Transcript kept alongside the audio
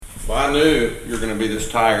Well, I knew you were going to be this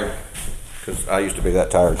tired because I used to be that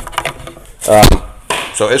tired.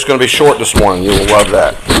 So it's going to be short this morning. You will love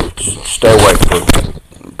that. Stay awake for,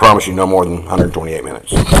 I promise you, no more than 128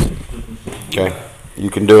 minutes. Okay? You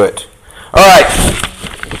can do it. All right.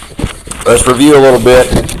 Let's review a little bit.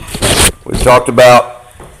 We've talked about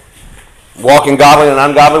walking godly in an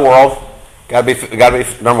ungodly world. Got to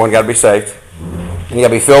be number one. Got to be saved. And you got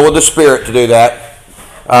to be filled with the Spirit to do that.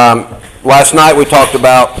 Last night we talked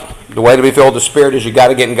about the way to be filled with the Spirit is you got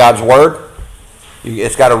to get in God's Word.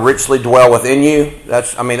 It's got to richly dwell within you.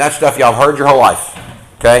 That's stuff y'all have heard your whole life.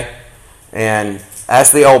 Okay? And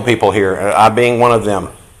ask the old people here, I being one of them,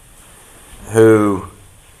 who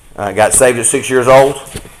got saved at 6 years old.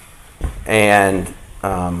 And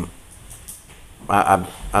I'm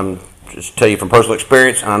just tell you from personal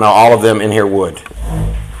experience, and I know all of them in here would,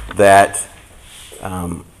 that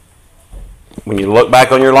when you look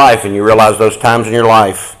back on your life and you realize those times in your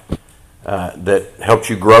life that helped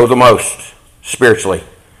you grow the most spiritually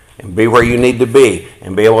and be where you need to be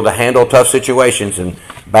and be able to handle tough situations and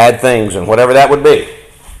bad things and whatever that would be,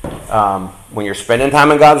 when you're spending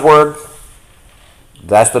time in God's Word,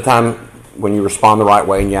 that's the time when you respond the right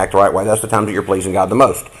way and you act the right way. That's the time that you're pleasing God the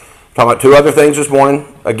most. I'm talking about two other things this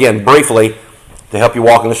morning, again, briefly, to help you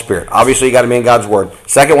walk in the Spirit. Obviously, you got to be in God's Word.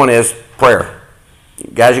 Second one is prayer.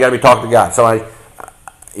 Guys, you got to be talking to God. So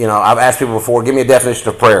I've asked people before, give me a definition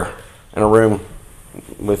of prayer in a room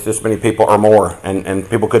with this many people or more, and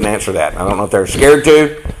people couldn't answer that. I don't know if they're scared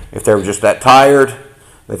to, if they were just that tired,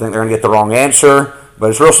 they think they're going to get the wrong answer, but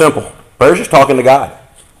it's real simple. Prayer is just talking to God.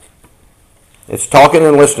 It's talking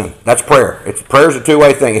and listening. That's prayer. Prayer is a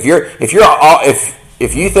two-way thing. If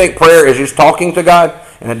you think prayer is just talking to God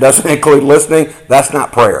and it doesn't include listening, that's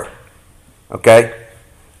not prayer. Okay?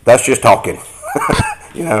 That's just talking.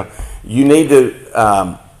 You need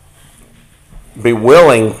to be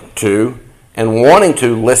willing to and wanting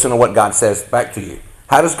to listen to what God says back to you.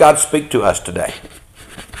 How does God speak to us today?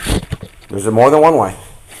 There's more than one way.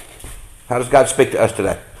 How does God speak to us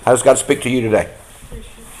today? How does God speak to you today?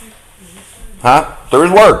 Huh? Through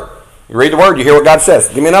His Word. You read the Word, you hear what God says.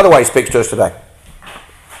 Give me another way He speaks to us today.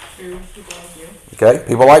 Okay,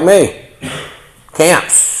 people like me.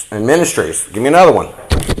 Camps and ministries. Give me another one.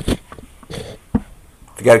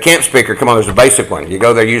 If you got a camp speaker, come on, there's a basic one. You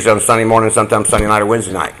go there usually on Sunday morning, sometimes Sunday night or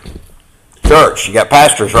Wednesday night. Church, you got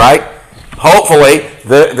pastors, right? Hopefully,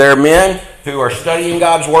 they're men who are studying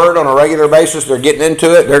God's Word on a regular basis. They're getting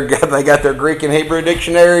into it. They got their Greek and Hebrew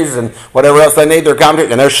dictionaries and whatever else they need, their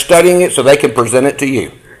commentary, and they're studying it so they can present it to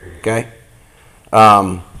you. Okay?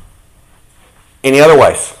 Any other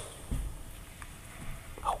ways?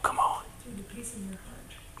 Oh, come on.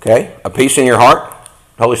 Okay? A peace in your heart.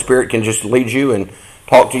 The Holy Spirit can just lead you and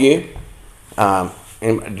talk to you.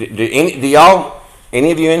 And do any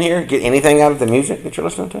of you in here get anything out of the music that you're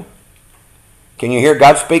listening to? Can you hear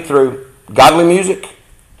God speak through godly music?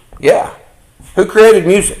 Yeah. Who created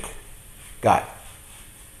music? God.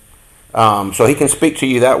 So He can speak to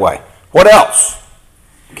you that way. What else?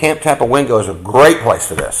 Camp Tapawingo is a great place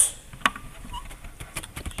for this.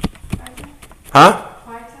 Huh?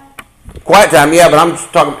 Quiet time, yeah, but I'm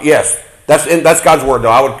just talking, yes. That's God's Word,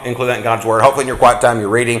 though. I would include that in God's Word. Hopefully in your quiet time you're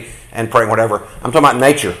reading and praying, whatever. I'm talking about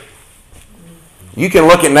nature. You can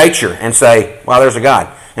look at nature and say, wow, there's a God.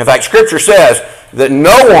 In fact, Scripture says that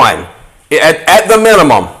no one, at the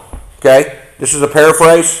minimum, okay, this is a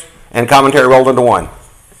paraphrase and commentary rolled into one.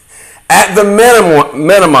 At the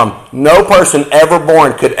minimum, no person ever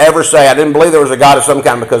born could ever say, I didn't believe there was a God of some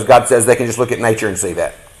kind, because God says they can just look at nature and see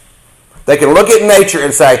that. They can look at nature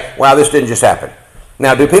and say, wow, this didn't just happen.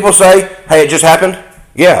 Now, do people say, hey, it just happened?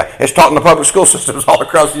 Yeah, it's taught in the public school systems all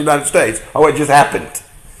across the United States. Oh, it just happened.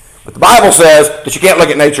 But the Bible says that you can't look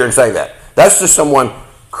at nature and say that. That's just someone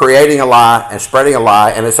creating a lie and spreading a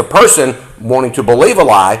lie, and it's a person wanting to believe a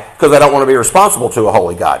lie because they don't want to be responsible to a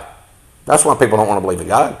holy God. That's why people don't want to believe in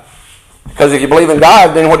God. Because if you believe in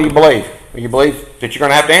God, then what do you believe? You believe that you're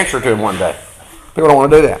going to have to answer to Him one day. People don't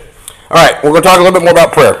want to do that. All right, we're going to talk a little bit more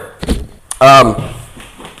about prayer.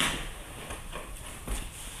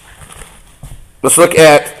 Let's look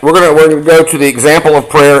at, we're going to go to the example of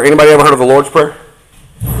prayer. Anybody ever heard of the Lord's Prayer?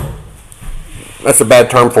 That's a bad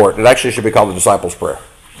term for it. It actually should be called the Disciples' Prayer.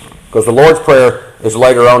 Because the Lord's Prayer is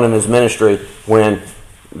later on in His ministry when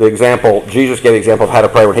Jesus gave the example of how to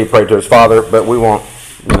pray when He prayed to His Father, but we won't,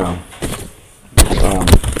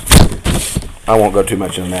 I won't go too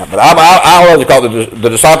much into that. But I love to call it the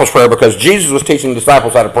Disciples' Prayer because Jesus was teaching the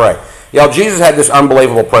disciples how to pray. Y'all, Jesus had this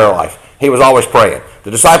unbelievable prayer life. He was always praying.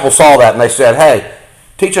 The disciples saw that and they said, hey,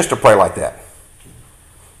 teach us to pray like that.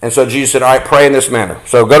 And so Jesus said, all right, pray in this manner.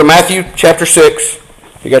 So go to Matthew chapter 6.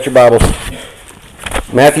 You got your Bibles.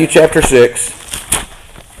 Matthew chapter 6.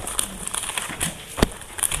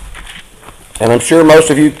 And I'm sure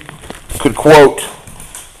most of you could quote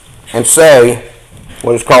and say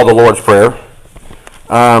what is called the Lord's Prayer.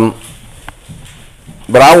 But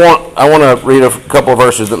I want to read a couple of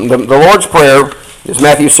verses. The Lord's Prayer is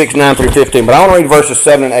Matthew 6, 9 through 15. But I want to read verses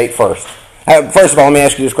 7 and 8 first. First of all, let me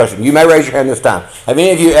ask you this question. You may raise your hand this time. Have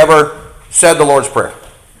any of you ever said the Lord's Prayer?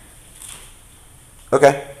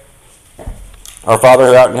 Okay. Our Father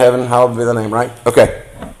who art in heaven, hallowed be thy name, right? Okay.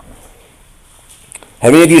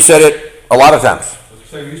 Have any of you said it a lot of times?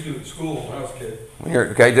 We used to do it at school when I was a kid.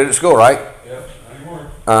 Okay, did it at school, right? Yeah, not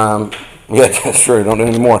anymore. Yeah, that's true. Don't do it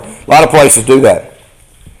anymore. A lot of places do that.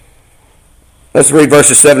 Let's read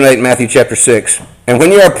verses 7 and 8 in Matthew chapter 6. And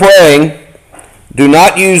when you are praying, do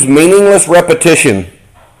not use meaningless repetition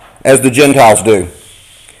as the Gentiles do,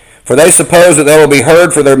 for they suppose that they will be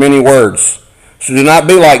heard for their many words. So do not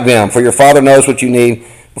be like them, for your Father knows what you need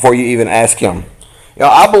before you even ask Him. You know,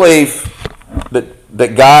 I believe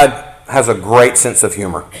that God has a great sense of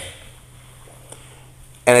humor.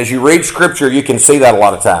 And as you read Scripture, you can see that a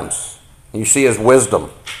lot of times. You see His wisdom.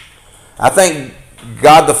 I think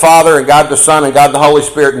God the Father and God the Son and God the Holy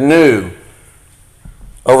Spirit knew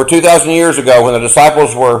over 2,000 years ago when the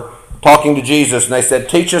disciples were talking to Jesus and they said,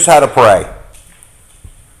 teach us how to pray.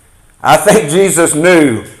 I think Jesus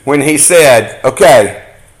knew when He said, okay,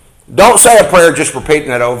 don't say a prayer just repeating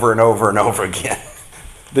it over and over and over again.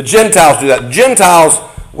 The Gentiles do that. Gentiles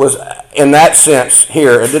was, in that sense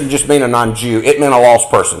here, it didn't just mean a non-Jew. It meant a lost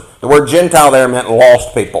person. The word Gentile there meant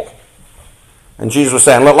lost people. And Jesus was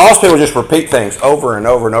saying, look, lost people just repeat things over and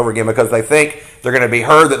over and over again because they think they're going to be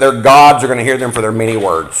heard, that their gods are going to hear them for their many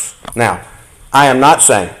words. Now, I'm not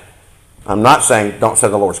saying don't say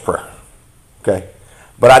the Lord's Prayer. Okay?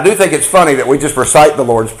 But I do think it's funny that we just recite the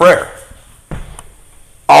Lord's Prayer.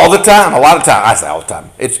 All the time, a lot of time. I say all the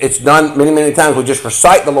time. It's done many, many times. We just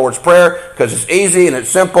recite the Lord's Prayer because it's easy and it's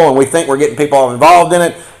simple and we think we're getting people all involved in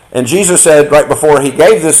it. And Jesus said right before He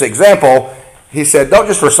gave this example, He said, don't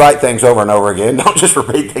just recite things over and over again. Don't just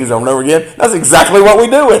repeat things over and over again. That's exactly what we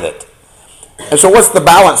do with it. And so what's the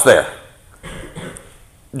balance there?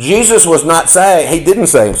 Jesus was not saying, He didn't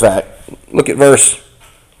say, in fact, look at verse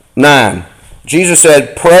 9. Jesus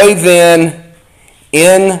said, pray then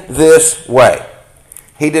in this way.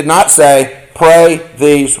 He did not say, pray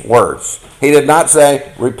these words. He did not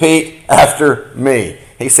say, repeat after me.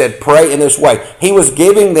 He said, pray in this way. He was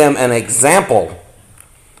giving them an example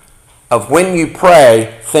of when you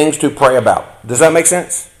pray, things to pray about. Does that make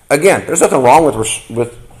sense? Again, there's nothing wrong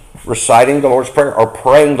with reciting the Lord's Prayer or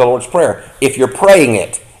praying the Lord's Prayer if you're praying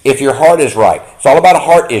it, if your heart is right. It's all about a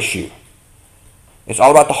heart issue. It's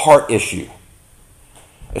all about the heart issue.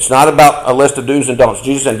 It's not about a list of do's and don'ts.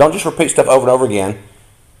 Jesus said, don't just repeat stuff over and over again.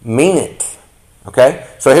 Mean it. Okay?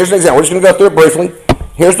 So here's an example. We're just going to go through it briefly.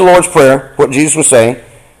 Here's the Lord's Prayer, what Jesus was saying.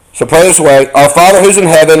 So pray this way. Our Father who's in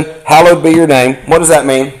heaven, hallowed be your name. What does that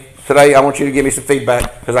mean? Today I want you to give me some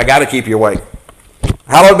feedback because I got to keep you awake.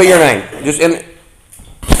 Hallowed be your name. Just in.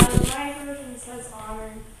 My version says honor.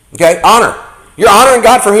 Okay? Honor. You're honoring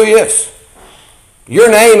God for who He is. Your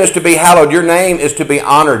name is to be hallowed. Your name is to be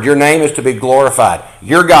honored. Your name is to be glorified.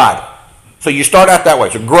 You're God. So you start out that way.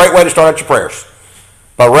 It's a great way to start out your prayers.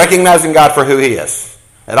 By recognizing God for who He is.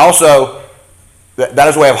 And also, that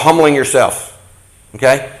is a way of humbling yourself.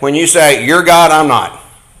 Okay? When you say, you're God, I'm not.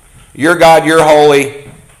 You're God, you're holy.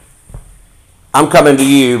 I'm coming to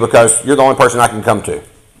you because you're the only person I can come to. All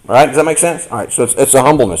right? Does that make sense? All right. So it's a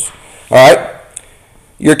humbleness. All right?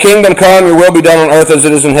 Your kingdom come, your will be done on earth as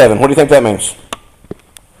it is in heaven. What do you think that means?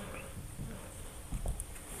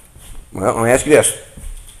 Well, let me ask you this.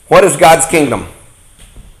 What is God's kingdom?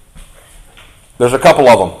 There's a couple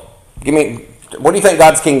of them. What do you think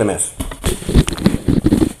God's kingdom is?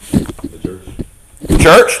 The church. The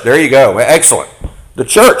church? There you go. Excellent. The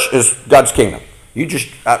church is God's kingdom. You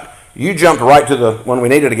jumped right to the one we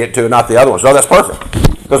needed to get to, not the other one. So that's perfect.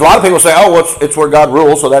 Because a lot of people say, oh, well, it's where God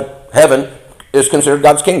rules, so that heaven is considered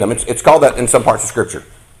God's kingdom. It's called that in some parts of Scripture.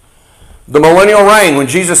 The millennial reign, when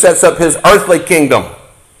Jesus sets up His earthly kingdom,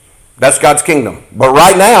 that's God's kingdom. But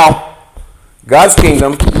right now, God's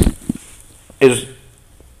kingdom is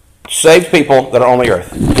saved people that are on the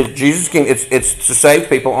earth. Jesus' kingdom, it's to save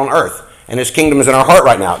people on earth. And His kingdom is in our heart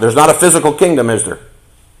right now. There's not a physical kingdom, is there?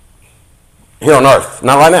 Here on earth.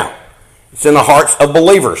 Not right now. It's in the hearts of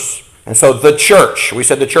believers. And so the church, we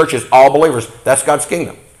said the church is all believers. That's God's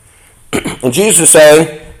kingdom. And Jesus is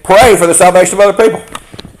saying, pray for the salvation of other people.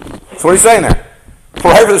 That's what He's saying there.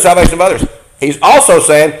 Pray for the salvation of others. He's also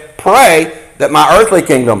saying, pray that my earthly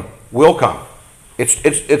kingdom will come.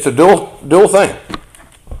 It's a dual thing.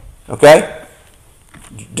 Okay?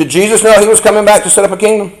 Did Jesus know he was coming back to set up a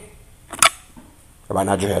kingdom? Everybody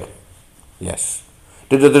nod your head. Yes.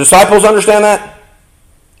 Did the disciples understand that?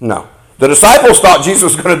 No. The disciples thought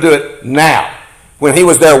Jesus was going to do it now when he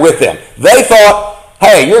was there with them. They thought,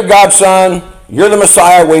 hey, you're God's son. You're the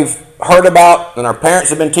Messiah we've heard about and our parents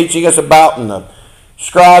have been teaching us about and the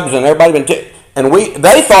scribes and everybody been teaching. And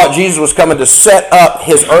they thought Jesus was coming to set up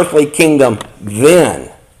his earthly kingdom then.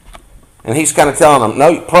 And he's kind of telling them,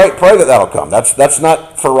 no, pray that that'll come. That's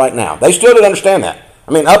not for right now. They still didn't understand that.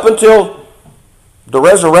 I mean, up until the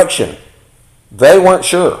resurrection, they weren't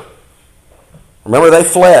sure. Remember, they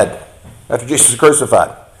fled after Jesus was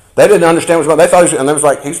crucified. They didn't understand what was going on. They thought and they was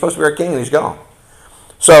like, he's supposed to be our king and he's gone.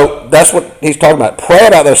 So that's what he's talking about. Pray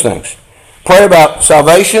about those things. Pray about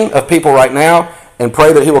salvation of people right now and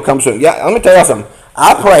pray that he will come soon. Yeah, let me tell you something.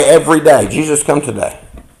 I pray every day, Jesus, come today.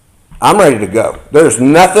 I'm ready to go. There's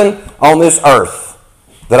nothing on this earth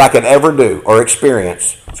that I could ever do or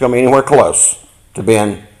experience that's going to be anywhere close to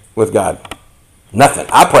being with God. Nothing.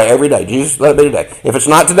 I pray every day. Jesus, let it be today. If it's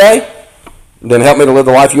not today, then help me to live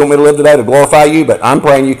the life you want me to live today to glorify you, but I'm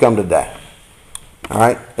praying you come today. All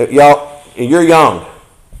right? Y'all, you're young.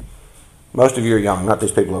 Most of you are young, not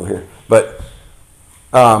these people over here. But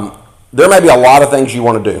there may be a lot of things you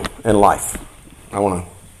want to do in life. I want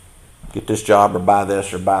to get this job or buy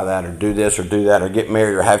this or buy that or do this or do that or get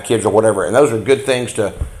married or have kids or whatever. And those are good things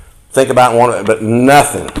to think about and want, but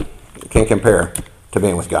nothing can compare to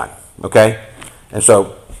being with God. Okay? And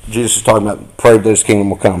so Jesus is talking about pray that his kingdom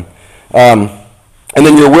will come. And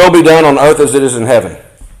then your will be done on earth as it is in heaven.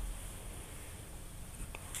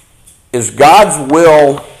 Is God's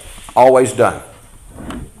will always done?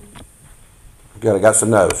 Good, I got some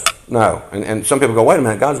no's. No. And some people go, wait a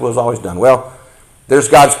minute, God's will is always done. Well, there's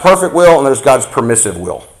God's perfect will and there's God's permissive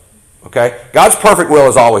will. Okay? God's perfect will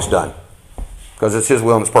is always done because it's his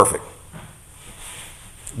will and it's perfect.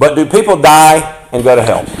 But do people die and go to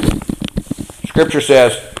hell? Scripture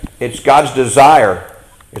says it's God's desire,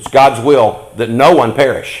 it's God's will that no one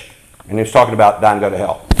perish. And he's talking about die and go to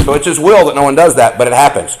hell. So it's his will that no one does that, but it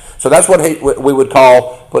happens. So that's what we would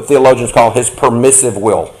call, what theologians call his permissive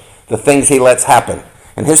will, the things he lets happen.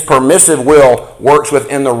 And his permissive will works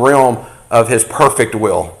within the realm of his perfect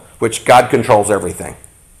will, which God controls everything.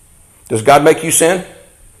 Does God make you sin?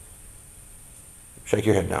 Shake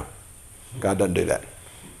your head no. God doesn't do that.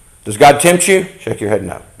 Does God tempt you? Shake your head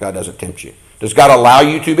no. God doesn't tempt you. Does God allow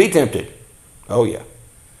you to be tempted? Oh, yeah.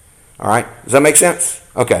 All right? Does that make sense?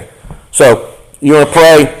 Okay. So, you want to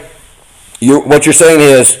pray. What you're saying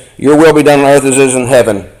is, your will be done on earth as it is in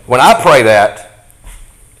heaven. When I pray that,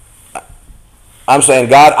 I'm saying,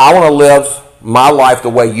 God, I want to live my life the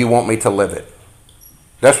way you want me to live it.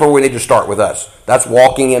 That's where we need to start with us. That's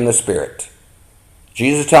walking in the Spirit.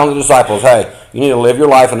 Jesus is telling the disciples, hey, you need to live your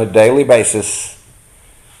life on a daily basis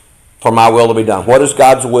for my will to be done. What is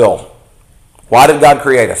God's will? Why did God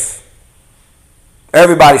create us?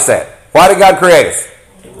 Everybody say it. Why did God create us?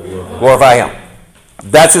 Glorify him.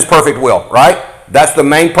 That's his perfect will, right? That's the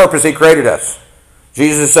main purpose he created us.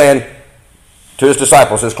 Jesus is saying to his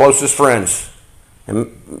disciples, his closest friends,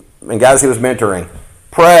 and guys he was mentoring,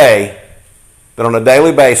 pray that on a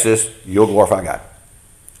daily basis you'll glorify God.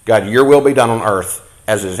 God, your will be done on earth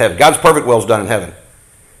as it is in heaven. God's perfect will is done in heaven.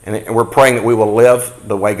 And we're praying that we will live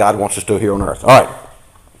the way God wants us to here on earth. All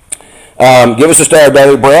right. Give us this day our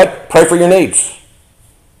daily bread. Pray for your needs.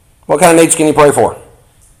 What kind of needs can you pray for?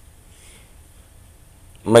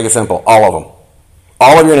 Make it simple. All of them.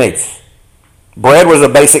 All of your needs. Bread was a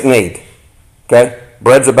basic need. Okay?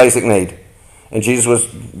 Bread's a basic need. And Jesus was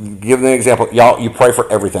giving an example. Y'all, you pray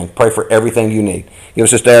for everything. Pray for everything you need. Give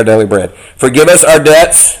us this day our daily bread. Forgive us our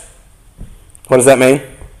debts. What does that mean?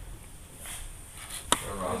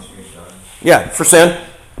 Yeah, for sin.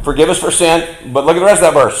 Forgive us for sin. But look at the rest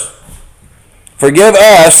of that verse. Forgive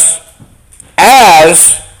us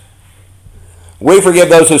as we forgive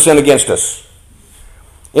those who sin against us.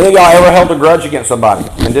 Any of y'all ever held a grudge against somebody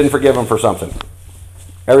and didn't forgive them for something?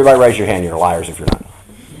 Everybody raise your hand. You're liars if you're not.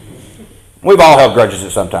 We've all held grudges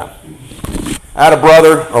at some time. I had a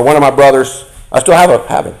brother, or one of my brothers. I still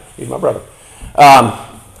have him. He's my brother.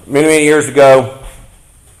 Many years ago,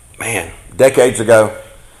 man, decades ago,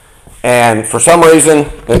 and for some reason,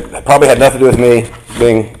 it probably had nothing to do with me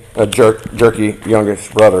being a jerky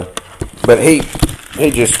youngest brother, but he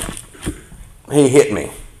hit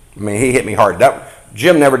me. I mean, he hit me hard.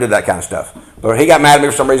 Jim never did that kind of stuff. But he got mad at me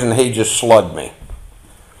for some reason, and he just slugged me.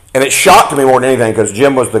 And it shocked me more than anything because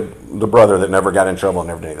Jim was the brother that never got in trouble and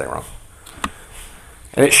never did anything wrong.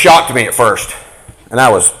 And it shocked me at first. And I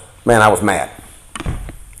was mad.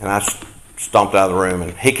 And I stomped out of the room.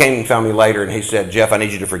 And he came and found me later, and he said, Jeff, I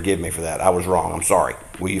need you to forgive me for that. I was wrong. I'm sorry.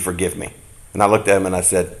 Will you forgive me? And I looked at him and I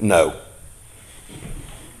said, no.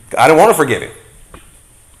 I didn't want to forgive him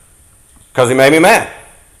because he made me mad.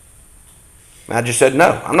 And I just said,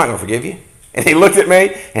 no, I'm not going to forgive you. And he looked at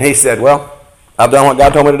me and he said, well, I've done what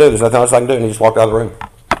God told me to do. There's nothing else I can do. And he just walked out of the room.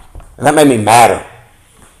 And that made me madder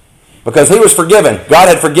because he was forgiven. God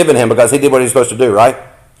had forgiven him because he did what he was supposed to do, right?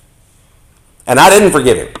 And I didn't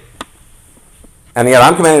forgive him. And yet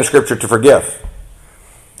I'm commanding Scripture to forgive.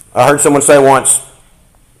 I heard someone say once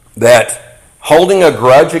that holding a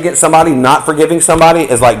grudge against somebody, not forgiving somebody,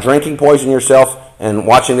 is like drinking poison yourself and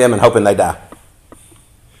watching them and hoping they die.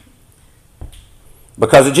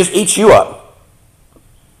 Because it just eats you up.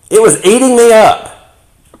 It was eating me up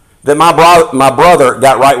that my brother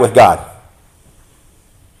got right with God.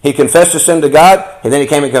 He confessed his sin to God, and then he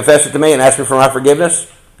came and confessed it to me and asked me for my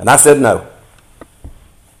forgiveness, and I said no.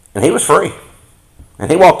 And he was free. And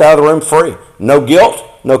he walked out of the room free. No guilt,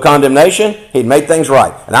 no condemnation. He'd made things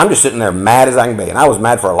right. And I'm just sitting there mad as I can be. And I was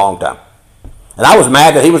mad for a long time. And I was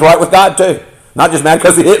mad that he was right with God too. Not just mad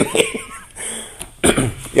because he hit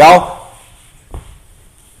me. Y'all,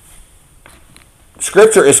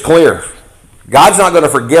 Scripture is clear. God's not going to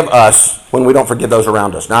forgive us when we don't forgive those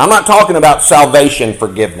around us. Now, I'm not talking about salvation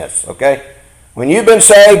forgiveness, okay? When you've been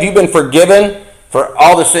saved, you've been forgiven for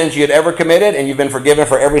all the sins you had ever committed, and you've been forgiven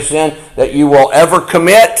for every sin that you will ever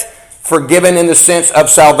commit, forgiven in the sense of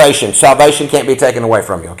salvation. Salvation can't be taken away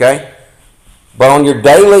from you, okay? But on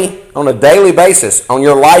a daily basis, on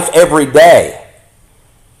your life every day,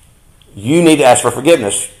 you need to ask for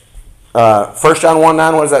forgiveness. 1 John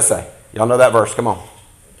 1:9, what does that say? Y'all know that verse, come on.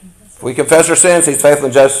 If we confess our sins, he's faithful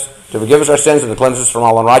and just to forgive us our sins and to cleanse us from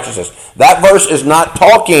all unrighteousness. That verse is not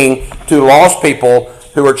talking to lost people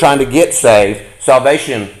who are trying to get saved,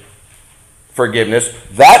 salvation forgiveness.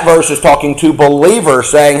 That verse is talking to believers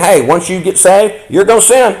saying, hey, once you get saved, you're going to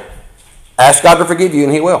sin. Ask God to forgive you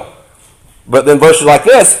and he will. But then verses like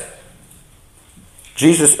this,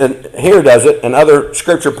 Jesus here does it, and other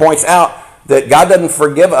scripture points out that God doesn't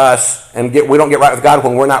forgive us and we don't get right with God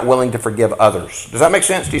when we're not willing to forgive others. Does that make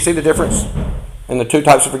sense? Do you see the difference in the two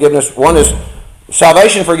types of forgiveness? One is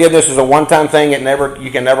salvation forgiveness is a one-time thing.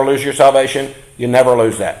 You can never lose your salvation. You never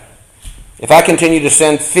lose that. If I continue to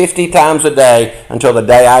sin 50 times a day until the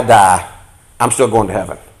day I die, I'm still going to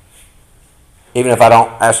heaven. Even if I don't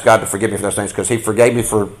ask God to forgive me for those things, because he forgave me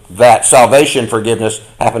for that. Salvation forgiveness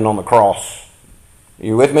happened on the cross. Are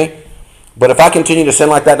you with me? But if I continue to sin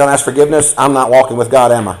like that, don't ask forgiveness, I'm not walking with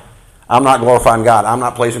God, am I? I'm not glorifying God. I'm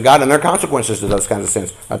not pleasing God, and there are consequences to those kinds of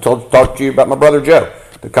sins. I talked to you about my brother Joe.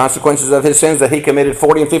 The consequences of his sins that he committed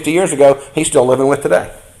 40 and 50 years ago, he's still living with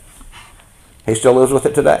today. He still lives with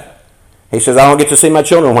it today. He says, I don't get to see my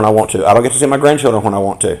children when I want to. I don't get to see my grandchildren when I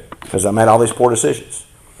want to because I made all these poor decisions.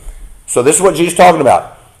 So this is what Jesus is talking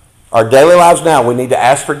about. Our daily lives now, we need to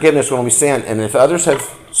ask forgiveness when we sin. And if others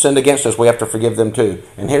have sinned against us, we have to forgive them too.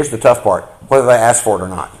 And here's the tough part, whether they ask for it or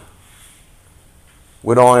not.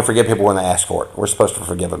 We don't only forgive people when they ask for it. We're supposed to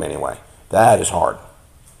forgive them anyway. That is hard.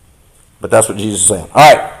 But that's what Jesus is saying.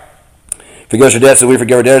 All right. Forgive us our debts as we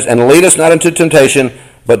forgive our debtors. And lead us not into temptation,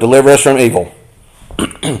 but deliver us from evil.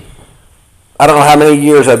 I don't know how many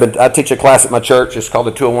years I teach a class at my church. It's called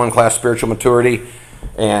the 201 class, Spiritual Maturity.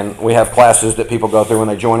 And we have classes that people go through when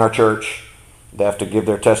they join our church. They have to give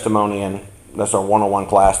their testimony, and that's our 101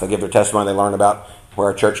 class. They give their testimony. They learn about where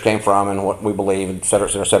our church came from and what we believe, et cetera,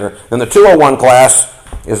 et cetera, et cetera. Then the 201 class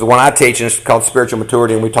is the one I teach, and it's called Spiritual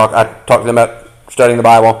Maturity. And I talk to them about studying the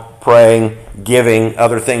Bible, praying, giving,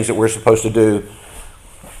 other things that we're supposed to do.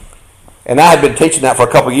 And I had been teaching that for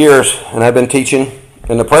a couple years, and I've been teaching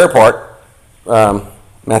in the prayer part,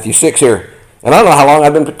 Matthew 6 here. And I don't know how long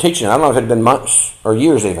I've been teaching. I don't know if it had been months or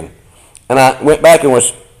years even. And I went back and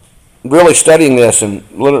was really studying this and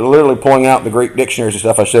literally pulling out the Greek dictionaries and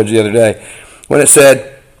stuff I showed you the other day. When it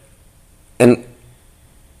said, "And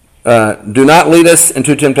do not lead us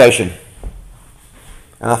into temptation."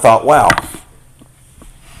 And I thought, wow.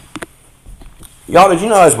 Y'all, did you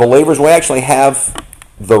know as believers we actually have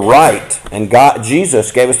the right, and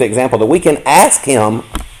Jesus gave us the example, that we can ask him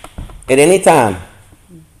at any time,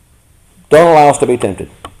 don't allow us to be tempted.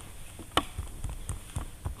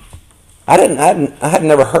 I had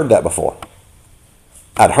never heard that before.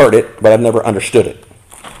 I'd heard it, but I've never understood it.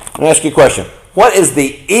 Let me ask you a question. What is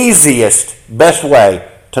the easiest, best way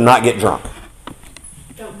to not get drunk?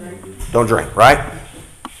 Don't drink. Don't drink, right?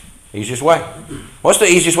 Easiest way. What's the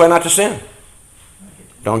easiest way not to sin?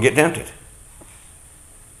 Don't get tempted.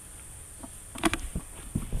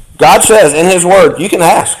 God says in his word, you can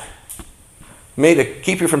ask me to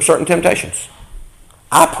keep you from certain temptations.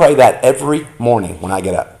 I pray that every morning when I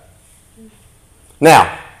get up.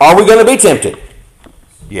 Now, are we going to be tempted?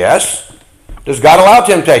 Yes. Does God allow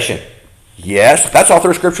temptation? Yes. That's all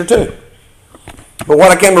through Scripture too. But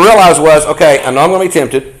what I came to realize was, okay, I know I'm going to be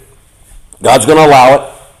tempted. God's going to allow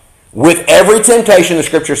it. With every temptation, the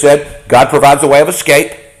Scripture said, God provides a way of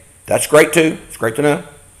escape. That's great too. It's great to know.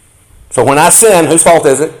 So when I sin, whose fault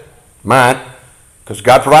is it? Mine. Because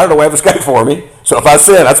God provided a way of escape for me. So if I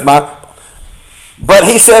sin, that's my... But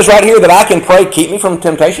he says right here that I can pray, keep me from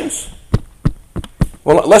temptations.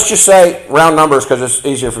 Well, let's just say round numbers because it's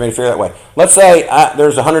easier for me to figure that way. Let's say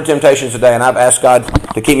there's 100 temptations a day and I've asked God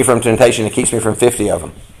to keep me from temptation and keeps me from 50 of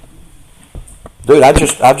them. Dude,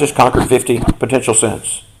 I've just conquered 50 potential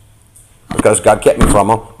sins because God kept me from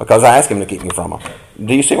them because I asked him to keep me from them.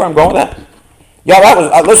 Do you see where I'm going with that? Y'all, that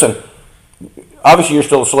was, listen, obviously you're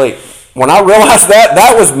still asleep. When I realized that,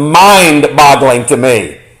 that was mind-boggling to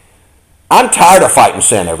me. I'm tired of fighting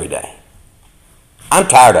sin every day. I'm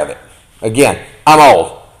tired of it. Again, I'm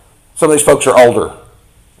old. Some of these folks are older.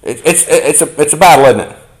 It's a battle, isn't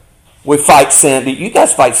it? We fight sin. You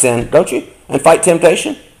guys fight sin, don't you? And fight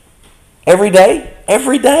temptation? Every day?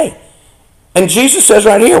 Every day. And Jesus says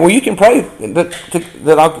right here, well, you can pray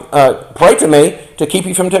that I'll pray to me to keep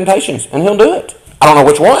you from temptations, and he'll do it. I don't know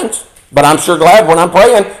which ones, but I'm sure glad when I'm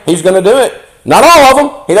praying, he's going to do it. Not all of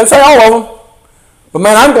them. He doesn't say all of them. But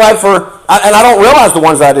man, I'm glad and I don't realize the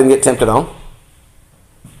ones that I didn't get tempted on.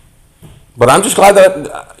 But I'm just glad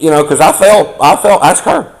that, because I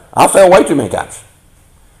fell way too many times.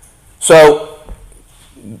 So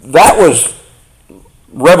that was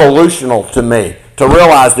revolutionary to me to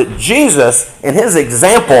realize that Jesus, in his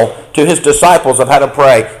example to his disciples of how to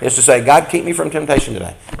pray, is to say, God, keep me from temptation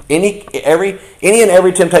today. Any and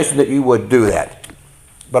every temptation that you would do that.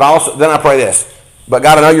 But then I pray this. But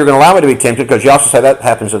God, I know you're going to allow me to be tempted because you also say that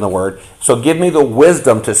happens in the Word. So give me the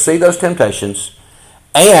wisdom to see those temptations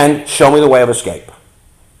and show me the way of escape.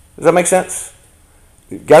 Does that make sense?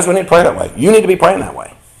 Guys, we need to pray that way. You need to be praying that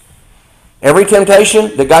way. Every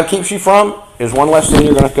temptation that God keeps you from is one less sin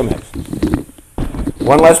you're going to commit.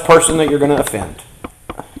 One less person that you're going to offend.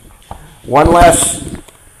 One less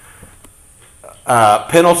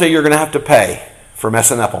penalty you're going to have to pay for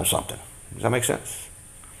messing up on something. Does that make sense?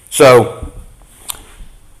 So,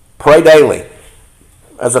 pray daily.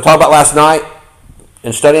 As I talked about last night,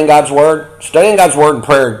 in studying God's Word and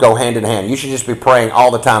prayer go hand in hand. You should just be praying all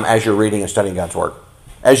the time as you're reading and studying God's Word.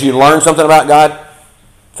 As you learn something about God,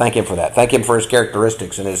 thank him for that. Thank him for his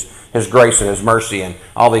characteristics and his grace and his mercy and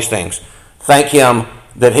all these things. Thank him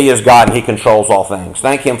that he is God and he controls all things.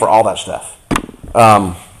 Thank him for all that stuff.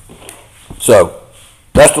 So,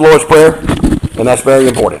 that's the Lord's Prayer, and that's very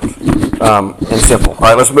important and simple. All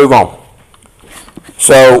right, let's move on.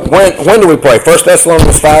 So, when do we pray? 1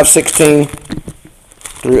 Thessalonians 5:16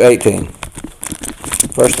 through 18.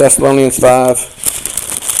 1 Thessalonians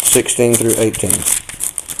 5:16 through 18.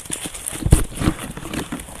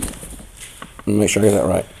 Let me make sure I get that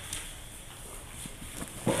right.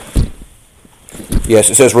 Yes,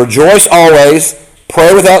 it says, rejoice always,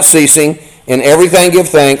 pray without ceasing, in everything give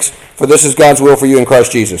thanks, for this is God's will for you in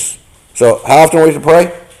Christ Jesus. So, how often are we to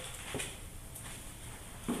pray?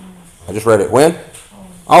 I just read it. When?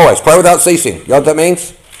 Always. Pray without ceasing. You know what that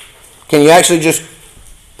means? Can you actually just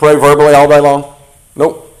pray verbally all day long?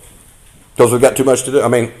 Nope. Because we've got too much to do. I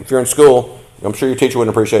mean, if you're in school, I'm sure your teacher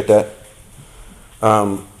wouldn't appreciate that.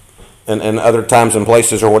 And other times and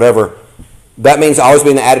places or whatever. That means always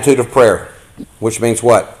be in the attitude of prayer. Which means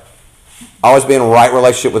what? Always be in a right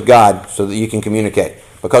relationship with God so that you can communicate.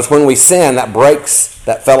 Because when we sin, that breaks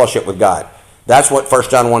that fellowship with God. That's what 1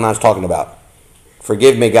 John 1:9 is talking about.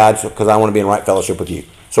 Forgive me, God, because I want to be in right fellowship with you.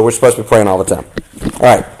 So we're supposed to be praying all the time. All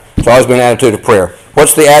right. So always be in an attitude of prayer.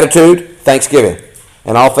 What's the attitude? Thanksgiving.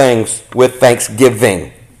 And all things with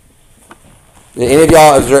thanksgiving. Any of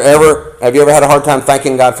y'all, have you ever had a hard time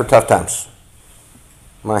thanking God for tough times?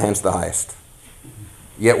 My hand's the highest.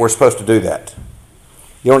 Yet we're supposed to do that.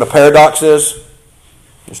 You know what a paradox is?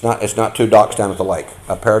 It's not two docks down at the lake.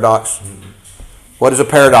 A paradox. What is a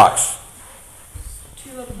paradox?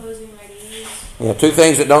 Two opposing ideas. Yeah, two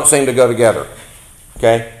things that don't seem to go together.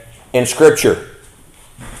 Okay? In Scripture.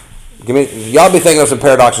 Y'all be thinking of some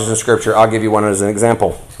paradoxes in Scripture. I'll give you one as an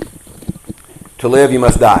example. To live, you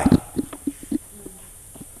must die.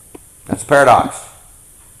 That's a paradox.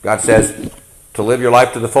 God says, to live your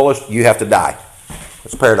life to the fullest, you have to die.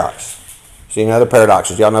 That's a paradox. See any other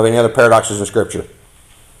paradoxes? Y'all know of any other paradoxes in Scripture?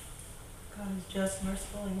 God is just,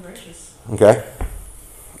 merciful, and gracious. Okay.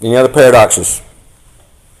 Any other paradoxes?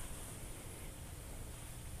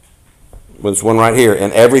 Well, there's one right here.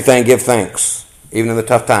 In everything give thanks. even in the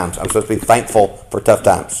tough times. I'm supposed to be thankful for tough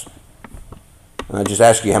times. And I just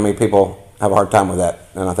ask you how many people have a hard time with that,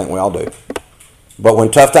 and I think we all do. But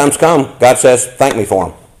when tough times come, God says, thank me for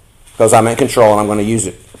them, because I'm in control and I'm going to use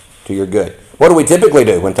it to your good. What do we typically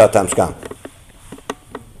do when tough times come?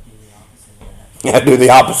 Yeah, do the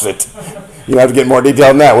opposite. You have to get more detail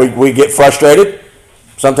than that. We get frustrated.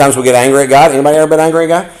 Sometimes we get angry at God. Anybody ever been angry at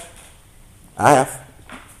God? I have.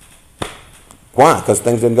 Why? Because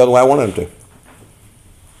things didn't go the way I wanted them to.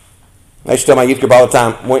 I used to tell my youth group all the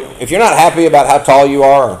time, if you're not happy about how tall you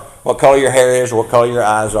are, or what color your hair is, or what color your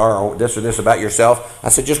eyes are, or this about yourself, I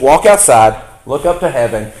said, just walk outside, look up to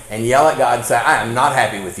heaven, and yell at God and say, I am not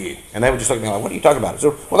happy with you. And they would just look at me like, what are you talking about? I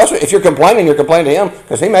said, well, that's what, if you're complaining to Him,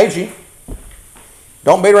 because He made you.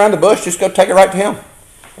 Don't beat around the bush, just go take it right to Him.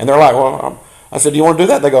 And they're like, well, I said, do you want to do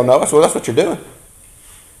that? They go, no. I said, well, that's what you're doing.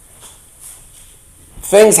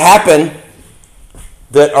 Things happen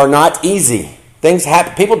that are not easy. Things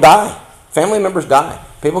happen. People die. Family members die.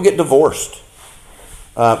 People get divorced.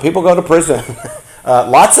 People go to prison.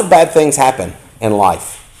 Lots of bad things happen in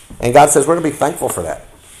life. And God says we're to be thankful for that.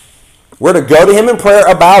 We're to go to Him in prayer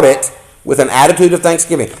about it with an attitude of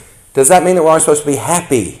thanksgiving. Does that mean that we're always supposed to be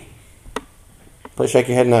happy? Please shake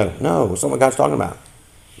your head no. No, that's not what God's talking about.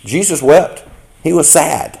 Jesus wept. He was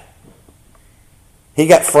sad. He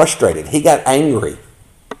got frustrated. He got angry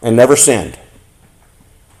and never sinned.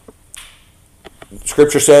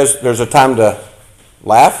 Scripture says there's a time to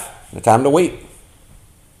laugh and a time to weep.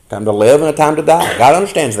 A time to live and a time to die. God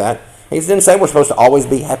understands that. He didn't say we're supposed to always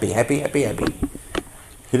be happy, happy, happy, happy.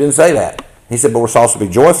 He didn't say that. He said, but we're supposed to be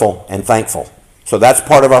joyful and thankful. So that's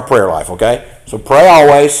part of our prayer life, okay? So pray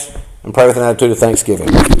always and pray with an attitude of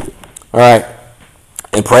thanksgiving. All right.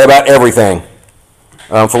 And pray about everything.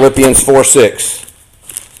 Philippians 4:6.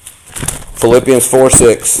 Philippians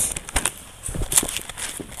 4:6.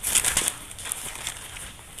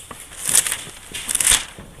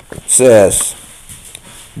 Says,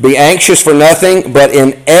 be anxious for nothing, but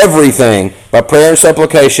in everything, by prayer and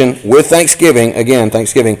supplication, with thanksgiving, again,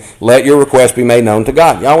 thanksgiving, let your requests be made known to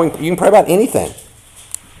God. Y'all, you can pray about anything.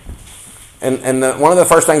 And one of the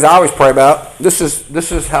first things I always pray about, this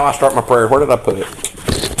is how I start my prayer. Where did I put it?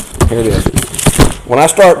 Here it is. When I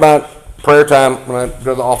start my prayer time, when I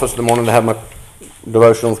go to the office in the morning to have my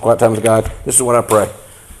devotionals, quiet time with God, this is what I pray.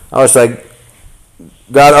 I always say,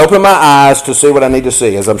 God, open my eyes to see what I need to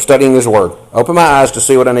see as I'm studying His Word. Open my eyes to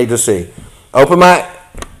see what I need to see. Open my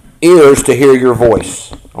ears to hear your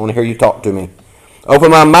voice. I want to hear you talk to me.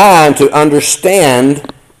 Open my mind to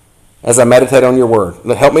understand as I meditate on your Word.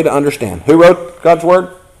 Help me to understand. Who wrote God's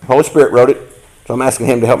Word? The Holy Spirit wrote it. So I'm asking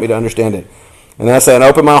Him to help me to understand it. And then I say, and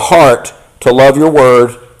open my heart to love your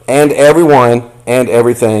Word and everyone and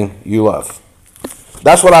everything you love.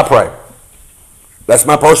 That's what I pray. That's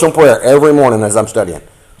my personal prayer every morning as I'm studying.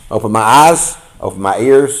 Open my eyes, open my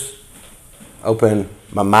ears, open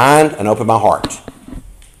my mind, and open my heart.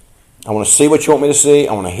 I want to see what you want me to see.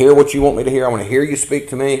 I want to hear what you want me to hear. I want to hear you speak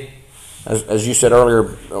to me. As you said earlier,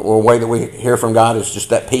 the way that we hear from God is just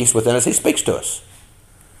that peace within us. He speaks to us.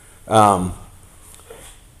 Open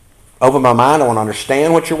my mind. I want to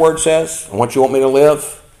understand what your Word says and what you want me to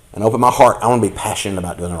live. And open my heart. I want to be passionate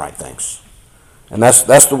about doing the right things. And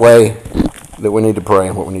that's the way that we need to pray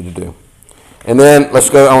and what we need to do. And then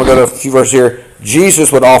let's go. I want to go to a few verses here.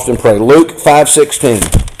 Jesus would often pray. Luke 5:16.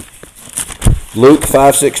 Luke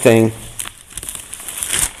 5:16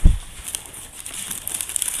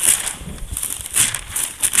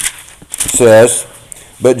 says,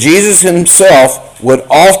 but Jesus Himself would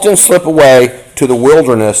often slip away to the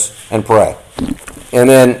wilderness and pray. And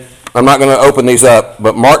then I'm not going to open these up,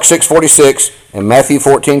 but Mark 6:46 and Matthew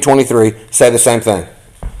 14:23 say the same thing.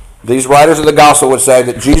 These writers of the gospel would say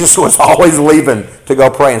that Jesus was always leaving to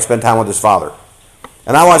go pray and spend time with His Father.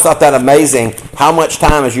 And I always thought that amazing, how much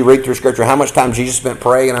time, as you read through Scripture, how much time Jesus spent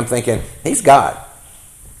praying, and I'm thinking, He's God.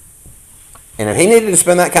 And if He needed to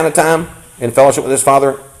spend that kind of time in fellowship with His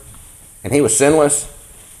Father, and He was sinless,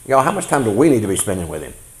 y'all, how much time do we need to be spending with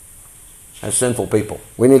Him? As sinful people.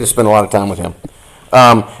 We need to spend a lot of time with Him.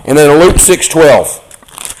 And then Luke 6:12.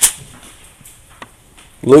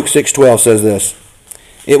 Luke 6:12 says this.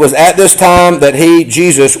 It was at this time that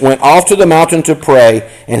Jesus, went off to the mountain to pray,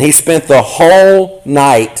 and He spent the whole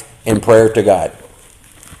night in prayer to God.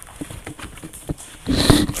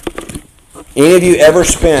 Any of you ever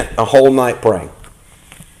spent a whole night praying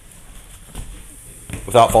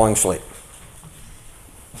without falling asleep?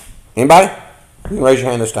 Anybody? You can raise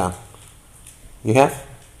your hand this time. You have?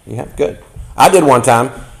 You have? Good. I did one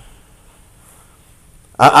time.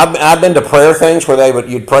 I've been to prayer things where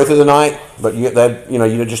you'd pray through the night, but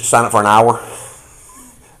you'd just sign up for an hour.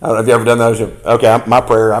 I don't know if you ever done those. Okay, my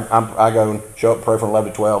prayer, I go and show up, pray from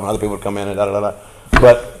 11 to 12, and other people would come in and da-da-da-da.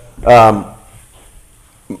 But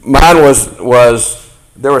mine was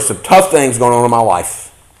there were some tough things going on in my life,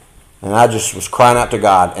 and I just was crying out to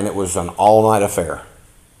God, and it was an all-night affair,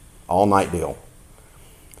 all-night deal.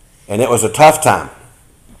 And it was a tough time.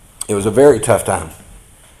 It was a very tough time.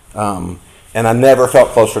 And I never felt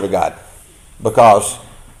closer to God because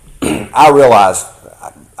I realized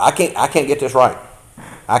I can't get this right.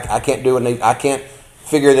 I can't do it. I can't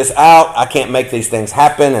figure this out. I can't make these things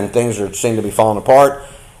happen, and things seem to be falling apart.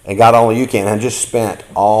 And God, only you can. And I just spent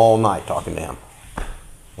all night talking to him.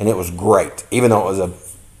 And it was great, even though it was a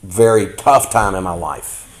very tough time in my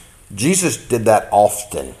life. Jesus did that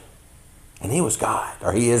often. And he was God,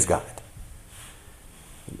 or he is God.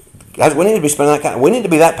 Guys, we need to be spending that we need to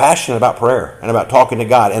be that passionate about prayer and about talking to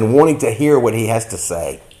God and wanting to hear what he has to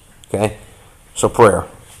say. Okay? So prayer.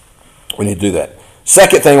 We need to do that.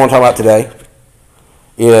 Second thing I want to talk about today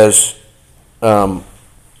is, so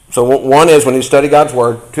one is we need to study God's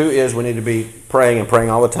Word. Two is we need to be praying and praying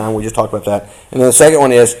all the time. We just talked about that. And then the second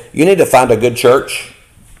one is you need to find a good church.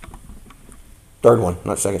 Third one,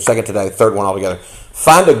 not second. Second today, third one altogether.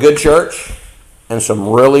 Find a good church and some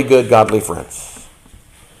really good godly friends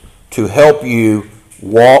to help you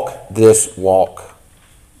walk this walk,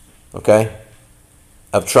 okay,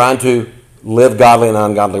 of trying to live godly in an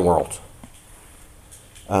ungodly world.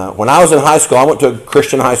 When I was in high school, I went to a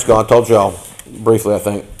Christian high school. I told y'all briefly, I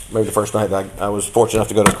think, maybe the first night I was fortunate enough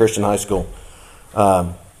to go to a Christian high school.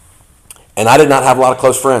 And I did not have a lot of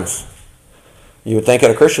close friends. You would think at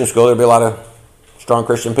a Christian school there'd be a lot of strong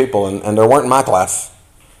Christian people, and there weren't in my class.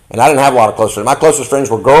 And I didn't have a lot of close friends. My closest friends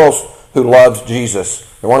were girls who loved Jesus.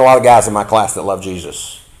 There weren't a lot of guys in my class that loved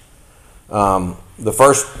Jesus. The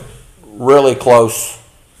first really close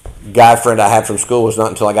guy friend I had from school was not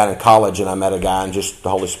until I got in college and I met a guy and just the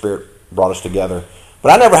Holy Spirit brought us together.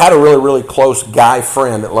 But I never had a really, really close guy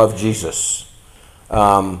friend that loved Jesus.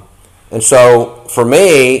 And so for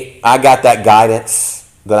me, I got that guidance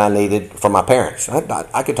that I needed from my parents.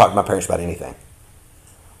 I could talk to my parents about anything.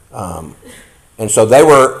 And so they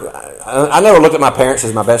were, I never looked at my parents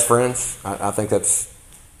as my best friends. I think that's,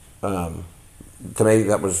 to me,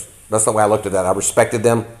 that's the way I looked at that. I respected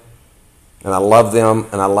them, and I loved them,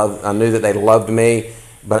 and I knew that they loved me,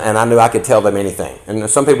 and I knew I could tell them anything. And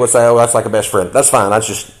some people would say, oh, that's like a best friend. That's fine. That's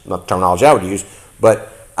just not the terminology I would use.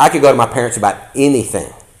 But I could go to my parents about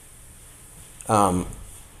anything. And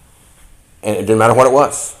it didn't matter what it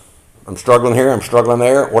was. I'm struggling here. I'm struggling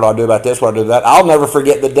there. What do I do about this? What do I do about that? I'll never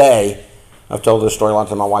forget the day. I've told this story a lot of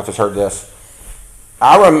times. My wife has heard this.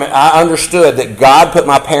 I understood that God put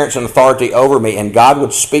my parents in authority over me, and God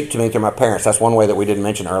would speak to me through my parents. That's one way that we didn't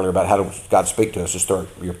mention earlier about how does God speak to us is through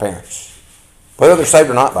your parents. Whether they're saved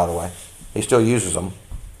or not, by the way. He still uses them.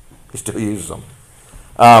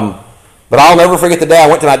 But I'll never forget the day I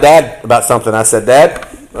went to my dad about something. I said, Dad,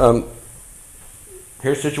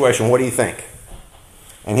 here's the situation. What do you think?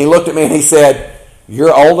 And he looked at me and he said,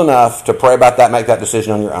 you're old enough to pray about that and make that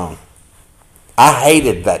decision on your own. I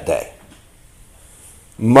hated that day.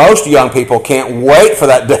 Most young people can't wait for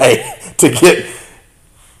that day to get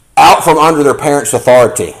out from under their parents'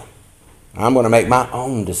 authority. I'm going to make my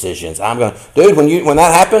own decisions. Dude, when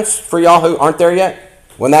that happens, for y'all who aren't there yet,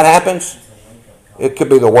 when that happens, it could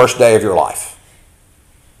be the worst day of your life.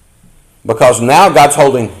 Because now God's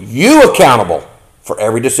holding you accountable for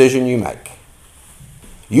every decision you make.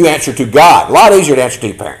 You answer to God. A lot easier to answer to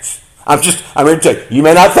your parents. I'm here to tell you, you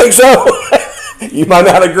may not think so. You might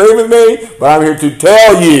not agree with me, but I'm here to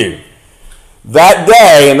tell you. That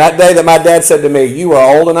day that my dad said to me, you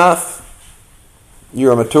are old enough, you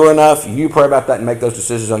are mature enough, you pray about that and make those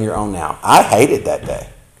decisions on your own now. I hated that day.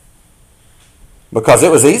 Because it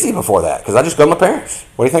was easy before that. Because I just go to my parents.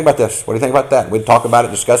 What do you think about this? What do you think about that? We'd talk about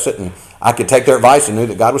it, discuss it, and I could take their advice and knew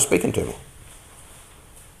that God was speaking to me.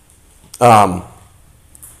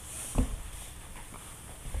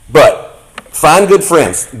 But find good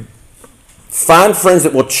friends. Find friends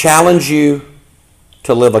that will challenge you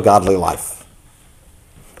to live a godly life.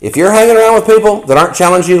 If you're hanging around with people that aren't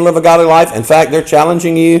challenging you to live a godly life, in fact, they're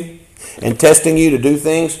challenging you and testing you to do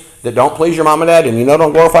things that don't please your mom and dad and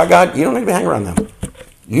don't glorify God, you don't need to be hanging around them.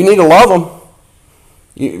 You need to love them.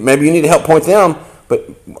 Maybe you need to help point them. But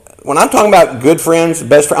when I'm talking about good friends,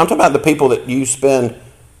 best friends, I'm talking about the people that you spend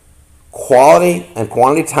quality and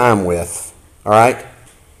quantity time with, all right?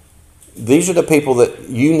 These are the people that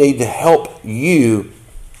you need to help you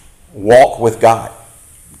walk with God.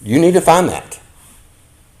 You need to find that.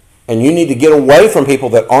 And you need to get away from people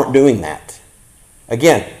that aren't doing that.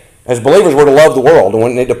 Again, as believers, we're to love the world, and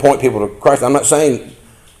we need to point people to Christ. I'm not saying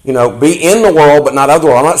be in the world but not of the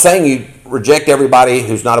world. I'm not saying you reject everybody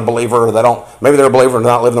who's not a believer, or maybe they're a believer and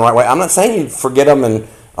they're not living the right way. I'm not saying you forget them and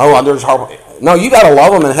there's horrible. No, you got to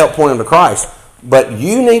love them and help point them to Christ. But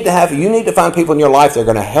you need to find people in your life that are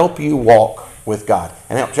going to help you walk with God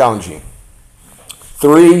and help challenge you.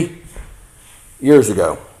 3 years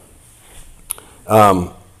ago,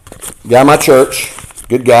 guy in my church,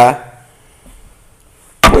 good guy.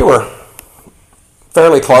 We were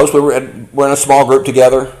fairly close. We're in a small group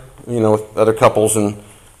together, with other couples and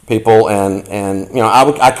people, and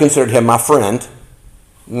I considered him my friend,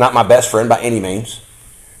 not my best friend by any means,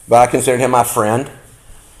 but I considered him my friend.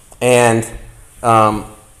 And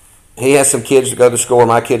he has some kids that go to school where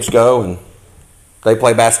my kids go, and they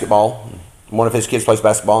play basketball. One of his kids plays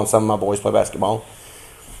basketball, and some of my boys play basketball.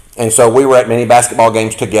 And so we were at many basketball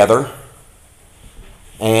games together.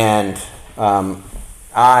 And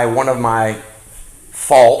one of my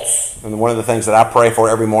faults, and one of the things that I pray for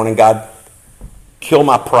every morning, God, kill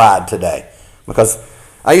my pride today. Because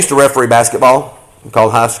I used to referee basketball. I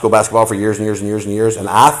called high school basketball for years and years and years and years. And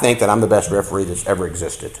I think that I'm the best referee that's ever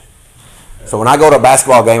existed. So when I go to a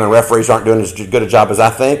basketball game and referees aren't doing as good a job as I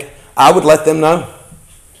think, I would let them know.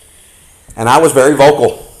 And I was very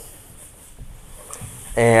vocal.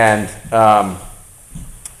 And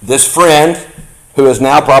this friend, who is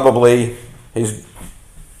now he's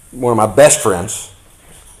one of my best friends,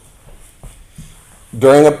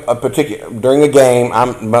 during a game,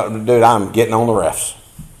 I'm getting on the refs.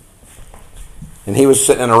 And he was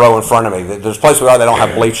sitting in a row in front of me. There's a place where they don't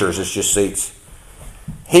have bleachers, it's just seats.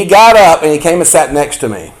 He got up and he came and sat next to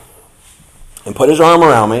me and put his arm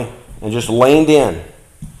around me and just leaned in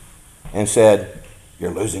and said,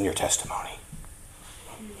 "You're losing your testimony."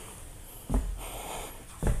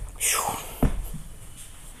 Whew.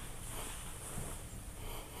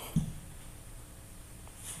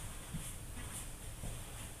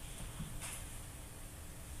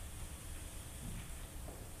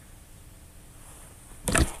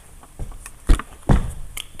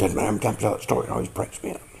 Doesn't matter how many times I tell that story, it always breaks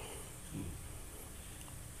me up.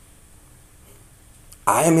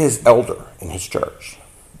 I am his elder in his church.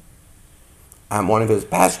 I'm one of his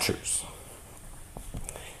pastors.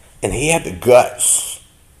 And he had the guts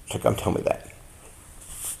to come tell me that.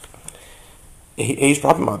 He's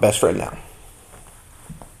probably my best friend now.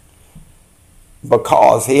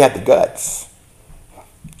 Because he had the guts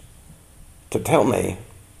to tell me,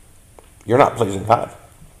 "You're not pleasing God."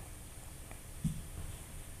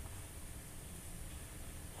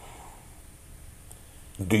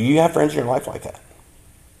 Do you have friends in your life like that?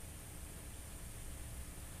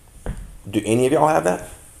 Do any of y'all have that?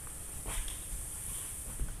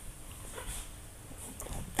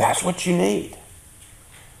 That's what you need.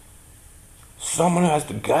 Someone who has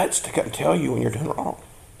the guts to come tell you when you're doing wrong.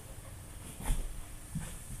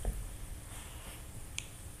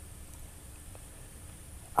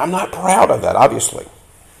 I'm not proud of that, obviously.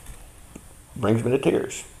 Brings me to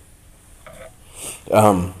tears.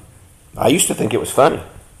 I used to think it was funny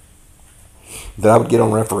that I would get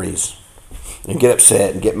on referees and get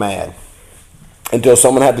upset and get mad until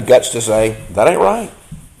someone had the guts to say, "That ain't right.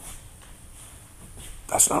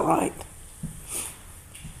 That's not right."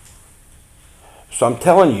 So I'm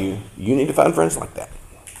telling you, you need to find friends like that.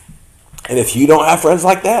 And if you don't have friends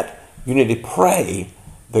like that, you need to pray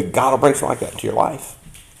that God will bring someone like that into your life.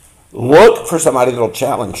 Look for somebody that will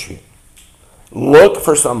challenge you. Look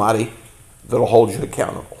for somebody that will hold you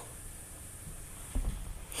accountable.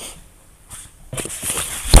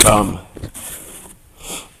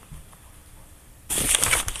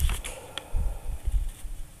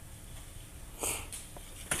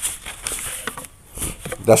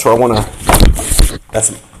 That's where I want to. That's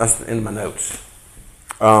the end of my notes.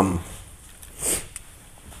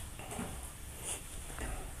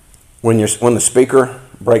 When the speaker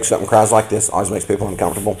breaks up and cries like this, it always makes people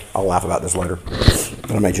uncomfortable. I'll laugh about this later.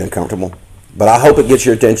 But I made you uncomfortable. But I hope it gets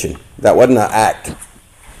your attention. That wasn't an act.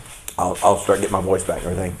 I'll start getting my voice back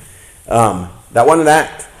and everything. That wasn't an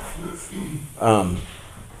act.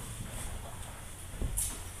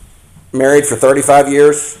 Married for 35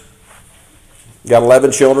 years. Got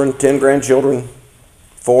 11 children, 10 grandchildren,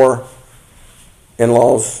 4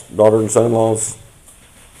 in-laws, daughter and son-in-laws.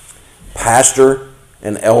 Pastor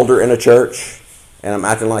and elder in a church. And I'm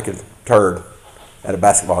acting like a turd at a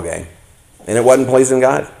basketball game. And it wasn't pleasing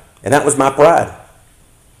God. And that was my pride.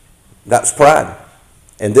 That's pride.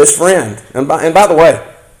 And this friend, and by the way,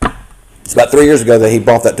 it's about 3 years ago that he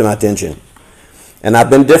brought that to my attention. And I've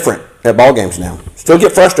been different at ball games now. Still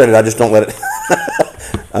get frustrated, I just don't let it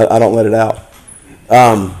I don't let it out.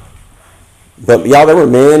 But y'all, there were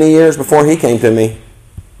many years before he came to me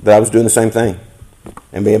that I was doing the same thing.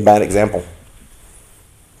 and be a bad example.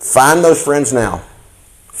 Find those friends now.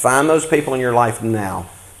 Find those people in your life now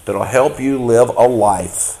that will help you live a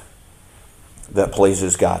life that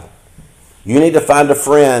pleases God. You need to find a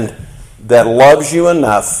friend that loves you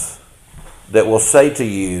enough that will say to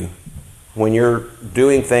you when you're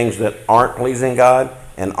doing things that aren't pleasing God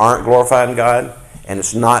and aren't glorifying God and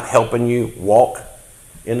it's not helping you walk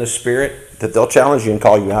in the Spirit, that they'll challenge you and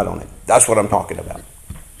call you out on it. That's what I'm talking about.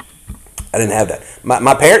 I didn't have that.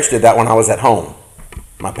 My parents did that when I was at home.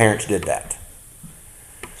 My parents did that.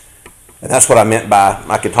 And that's what I meant by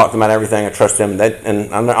I could talk to them about everything. I trust them.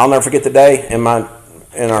 And I'll never forget the day in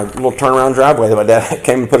our little turnaround driveway that my dad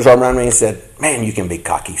came and put his arm around me and said, "Man, you can be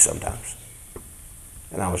cocky sometimes."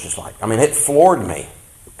 And I was just like, it floored me.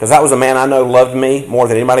 Because that was a man I know loved me more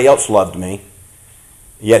than anybody else loved me.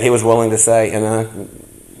 Yet he was willing to say,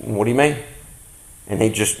 "What do you mean?" And he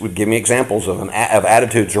just would give me examples of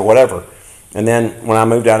attitudes or whatever. And then when I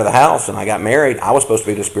moved out of the house and I got married, I was supposed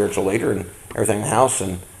to be the spiritual leader and everything in the house,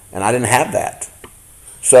 and I didn't have that.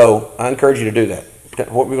 So I encourage you to do that.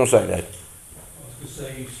 What were we going to say, Dad? I was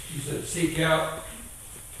going to say, you said seek out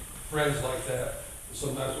friends like that.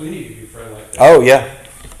 Sometimes we need to be friends like that. Oh, yeah.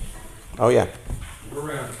 Oh, yeah. We're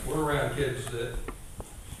around kids that,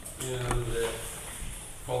 that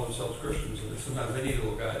call themselves Christians, and sometimes they need a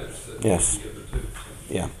little guidance that Yes. we can give them too.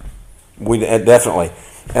 So. Yeah. We definitely.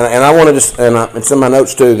 And I want to just, and it's in my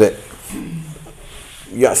notes too, that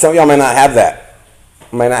some of y'all may not have that.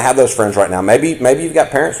 May not have those friends right now. Maybe you've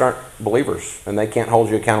got parents that aren't believers and they can't hold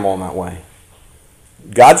you accountable in that way.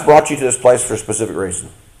 God's brought you to this place for a specific reason.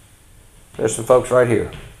 There's some folks right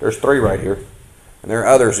here. There's 3 right here. And there are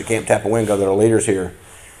others at Camp Tapawingo that are leaders here.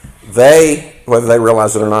 They, whether they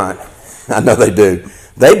realize it or not, I know they do,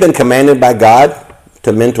 they've been commanded by God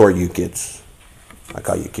to mentor you kids. I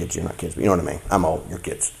call you kids, you're not kids, but you know what I mean. I'm old, you're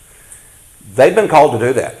kids. They've been called to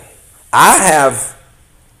do that. I have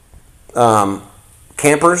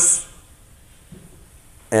campers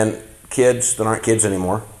and kids that aren't kids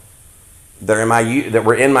anymore that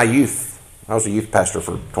were in my youth. I was a youth pastor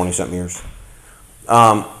for 20-something years.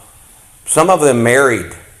 Some of them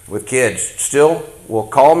married with kids still will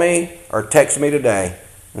call me or text me today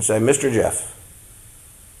and say, "Mr. Jeff,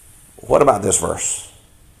 what about this verse?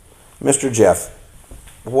 Mr. Jeff,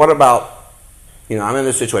 what about, I'm in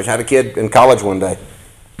this situation." I had a kid in college one day.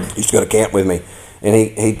 He used to go to camp with me. And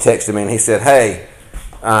he texted me and he said, "Hey,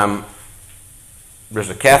 there's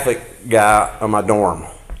a Catholic guy on my dorm.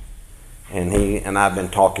 And he and I've been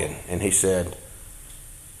talking." And he said,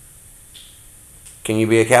 "Can you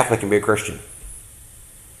be a Catholic and be a Christian?"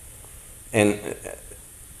 And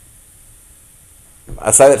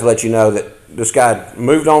I say that to let you know that this guy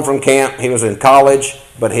moved on from camp. He was in college,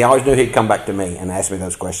 but he always knew he'd come back to me and ask me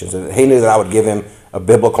those questions. And he knew that I would give him a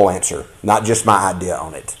biblical answer, not just my idea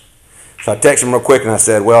on it. So I texted him real quick and I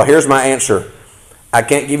said, "Well, here's my answer. I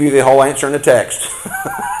can't give you the whole answer in the text.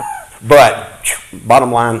 But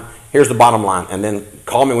bottom line, here's the bottom line. And then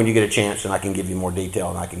call me when you get a chance and I can give you more detail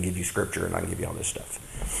and I can give you scripture and I can give you all this stuff."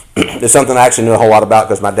 It's something I actually knew a whole lot about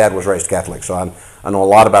because my dad was raised Catholic. So I know a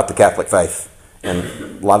lot about the Catholic faith and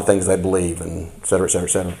a lot of things they believe and et cetera, et cetera,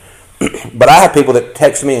 et cetera. But I have people that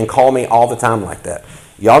text me and call me all the time like that.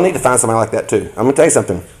 Y'all need to find somebody like that too. I'm going to tell you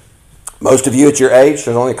something. Most of you at your age,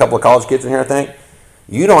 there's only a couple of college kids in here, I think.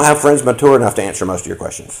 You don't have friends mature enough to answer most of your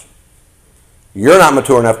questions. You're not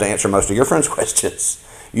mature enough to answer most of your friends' questions.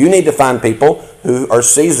 You need to find people who are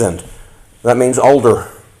seasoned. That means older.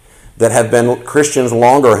 That have been Christians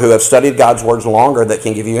longer, who have studied God's words longer, that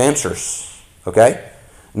can give you answers. Okay?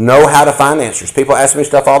 Know how to find answers. People ask me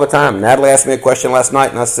stuff all the time. Natalie asked me a question last night,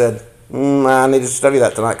 and I said, I need to study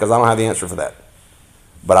that tonight because I don't have the answer for that.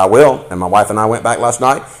 But I will. And my wife and I went back last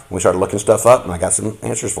night, and we started looking stuff up, and I got some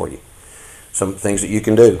answers for you. Some things that you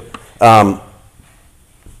can do.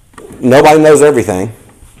 Nobody knows everything.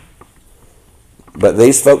 But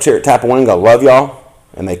these folks here at Tapawingo love y'all,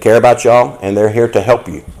 and they care about y'all, and they're here to help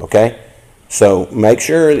you, okay? So make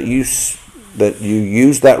sure that you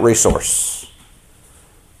use that resource.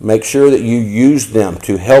 Make sure that you use them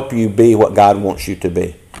to help you be what God wants you to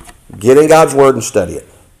be. Get in God's Word and study it.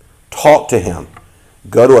 Talk to Him.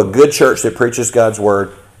 Go to a good church that preaches God's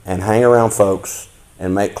Word and hang around folks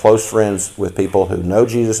and make close friends with people who know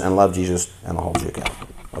Jesus and love Jesus and will hold you accountable.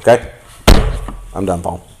 Okay? I'm done,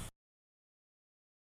 Paul.